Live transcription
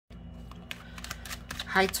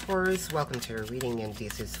Hi Taurus, welcome to your reading, and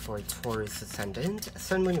this is for Taurus Ascendant,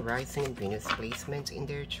 Sun, Moon, Rising, and Venus placement in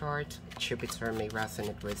their chart. Jupiter may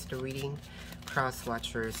resonate with the reading. Cross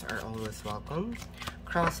watchers are always welcome.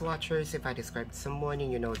 Cross watchers, if I describe someone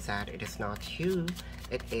and you know that it is not you,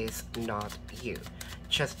 it is not you.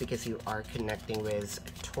 Just because you are connecting with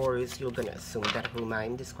Taurus, you're gonna assume that whom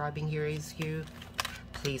I'm describing here is you.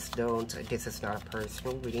 Please don't, this is not a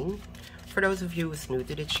personal reading. For those of you who's new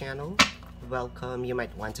to the channel, welcome. You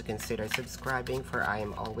might want to consider subscribing, for I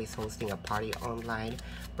am always hosting a party online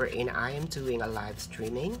wherein I am doing a live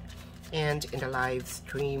streaming, and in the live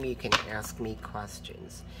stream you can ask me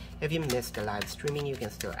questions. If you missed the live streaming, you can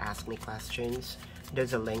still ask me questions.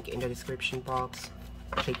 There's a link in the description box.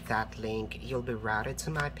 Click that link, you'll be routed to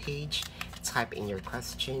my page. Type in your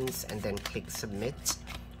questions and then click submit.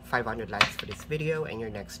 500 likes for this video and your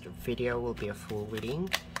next video will be a full reading.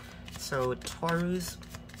 So Taurus,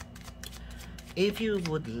 if you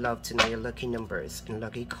would love to know your lucky numbers and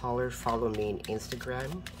lucky color, follow me on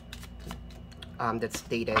Instagram. That's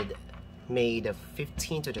dated May the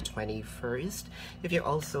 15th to the 21st. If you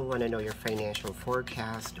also want to know your financial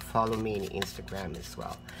forecast, follow me on Instagram as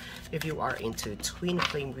well. If you are into twin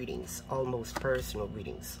flame readings, almost personal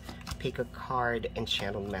readings, pick a card and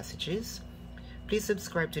channel messages. Please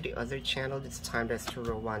subscribe to the other channel, that's Timeless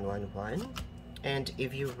Tarot 111. And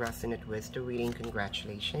if you resonate with the reading,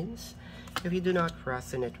 congratulations. If you do not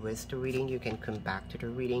resonate with the reading, you can come back to the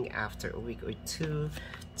reading after a week or two.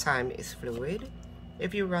 Time is fluid.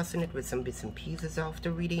 If you resonate with some bits and pieces of the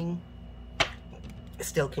reading,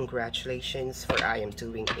 still congratulations, for I am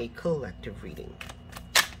doing a collective reading.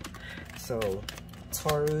 So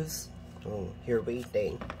Taurus, you're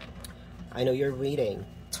waiting. I know you're waiting.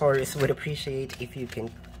 Taurus, would appreciate if you can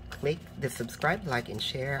click the subscribe, like, and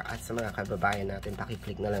share. At sa mga kababayan natin,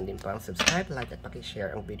 paki-click na lang din po ang subscribe, like, at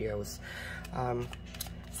paki-share ang videos.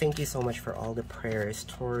 Thank you so much for all the prayers,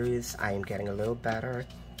 Taurus. I am getting a little better.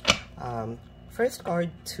 First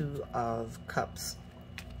card, 2 of Cups,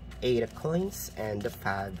 8 of Coins, and the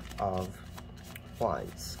 5 of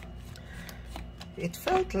Wands. It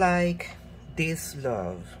felt like this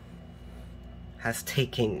love has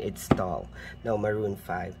taken its toll. No, Maroon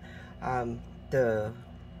 5.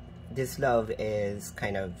 This love is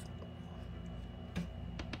kind of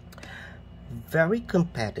very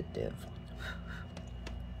competitive.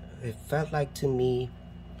 It felt like to me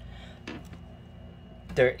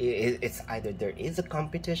it's either there is a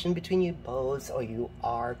competition between you both, or you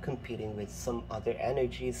are competing with some other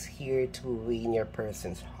energies here to win your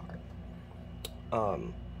person's heart.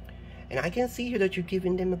 And I can see here that you're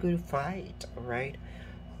giving them a good fight, right?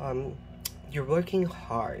 You're working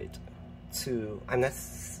hard to, I'm not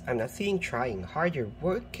saying trying hard, you're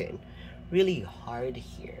working really hard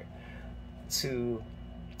here to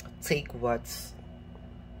take what's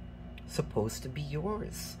supposed to be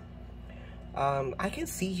yours. I can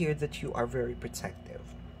see here that you are very protective,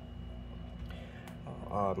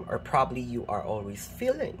 or probably you are always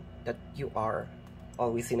feeling that you are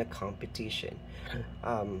always in a competition,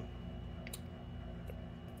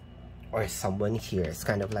 or someone here is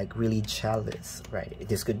kind of like really jealous, right?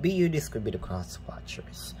 This could be you, this could be the cross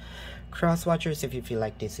watchers. Cross watchers, if you feel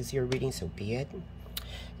like this is your reading, so be it.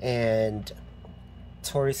 And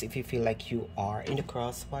Taurus, if you feel like you are in the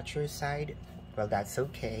cross watcher side, well, that's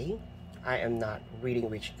okay. I am not reading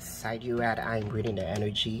which side you at, I'm reading the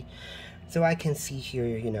energy. So I can see here,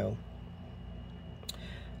 you know,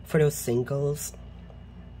 for those singles,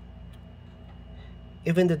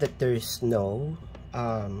 even though that there's no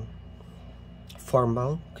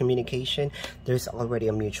formal communication, there's already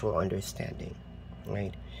a mutual understanding,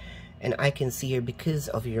 right? And I can see here, because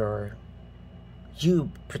of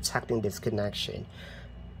you protecting this connection,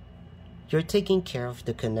 you're taking care of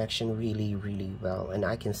the connection really, really well. And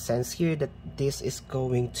I can sense here that this is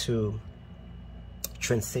going to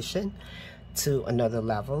transition to another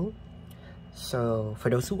level. So for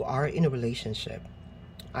those who are in a relationship,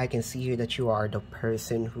 I can see here that you are the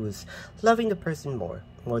person who's loving the person more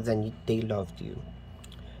than they loved you.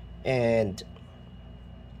 And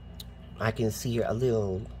I can see here a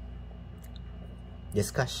little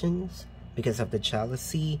discussions because of the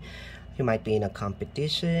jealousy. You might be in a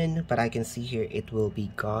competition, but I can see here it will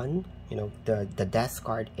be gone. You know, the death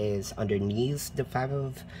card is underneath the 5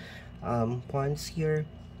 of Wands here.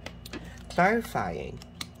 Clarifying,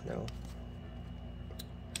 you know,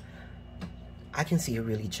 I can see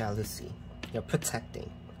really jealousy, you know, protecting.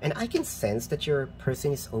 And I can sense that your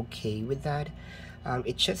person is okay with that.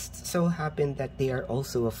 It just so happened that they are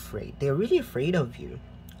also afraid. They're really afraid of you.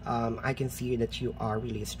 I can see that you are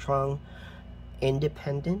really strong,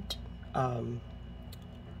 independent,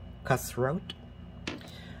 cutthroat,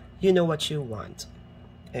 you know what you want.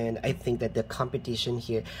 And I think that the competition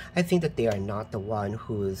here, I think that they are not the one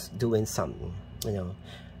who's doing something, you know.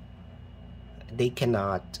 They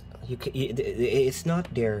cannot, it's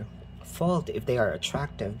not their fault if they are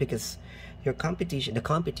attractive, because the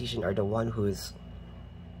competition are the one who's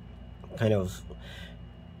kind of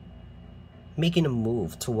making a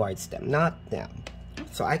move towards them, not them.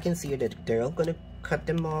 So I can see that they're all gonna cut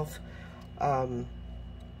them off.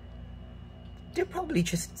 They're probably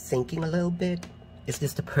just thinking a little bit, is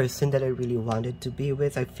this the person that I really wanted to be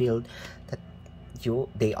with? I feel that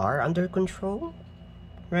they are under control,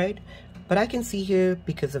 right? But I can see here,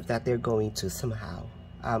 because of that, they're going to somehow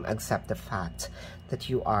accept the fact that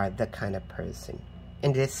you are the kind of person.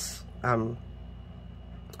 And this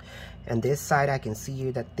side, I can see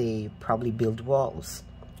here that they probably build walls,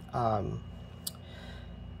 and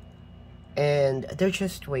they're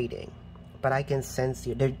just waiting. But I can sense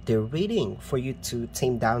here they're waiting for you to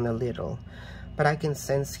tame down a little. But I can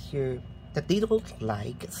sense here that they don't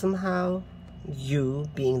like somehow you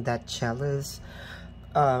being that jealous,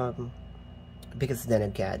 because then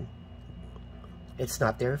again, it's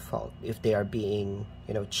not their fault if they are being,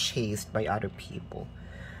 you know, chased by other people.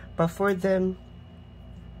 But for them,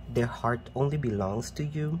 their heart only belongs to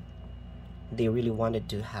you. They really wanted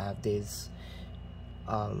to have this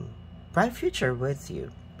bright future with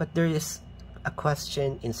you, but there is a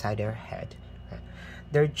question inside their head.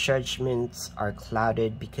 Their judgments are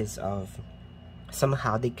clouded because of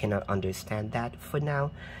somehow they cannot understand that for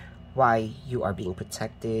now, why you are being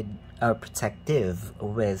protective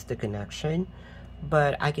with the connection.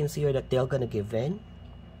 But I can see here that they're gonna give in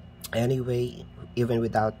anyway, even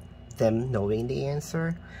without them knowing the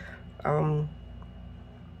answer.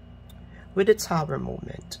 With the Tower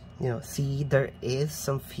moment, you know, see, there is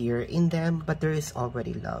some fear in them, but there is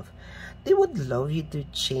already love. They would love you to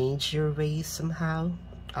change your ways somehow.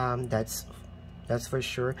 That's for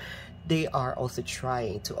sure. They are also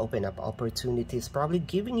trying to open up opportunities, probably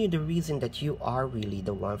giving you the reason that you are really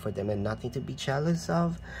the one for them and nothing to be jealous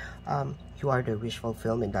of. You are the wish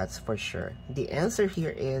fulfillment, that's for sure. The answer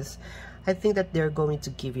here is, I think that they're going to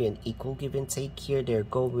give you an equal give and take here. They're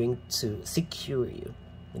going to secure you.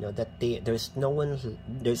 You know, that there's no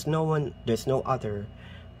other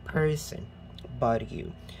person but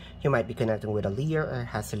you. You might be connecting with a Leo or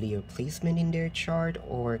has a Leo placement in their chart,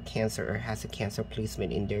 or Cancer or has a Cancer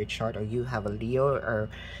placement in their chart, or you have a Leo or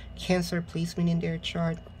Cancer placement in their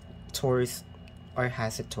chart, Taurus or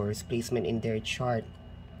has a Taurus placement in their chart.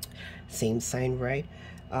 Same sign, right?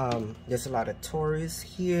 There's a lot of Taurus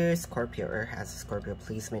here, Scorpio or has a Scorpio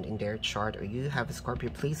placement in their chart, or you have a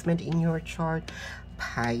Scorpio placement in your chart,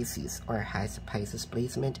 Pisces or has a Pisces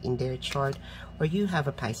placement in their chart, or you have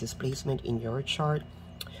a Pisces placement in your chart.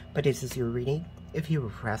 But this is your reading. If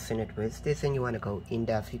you resonate with this and you want to go in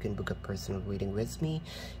depth, you can book a personal reading with me.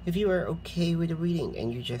 If you are okay with the reading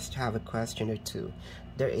and you just have a question or two,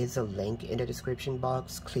 there is a link in the description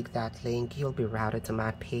box. Click that link, you'll be routed to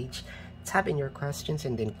my page. Tap in your questions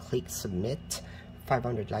and then click submit.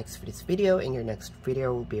 500 likes for this video, and your next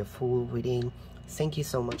video will be a full reading. Thank you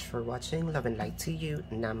so much for watching. Love and light to you.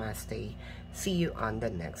 Namaste. See you on the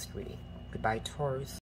next reading. Goodbye, Taurus.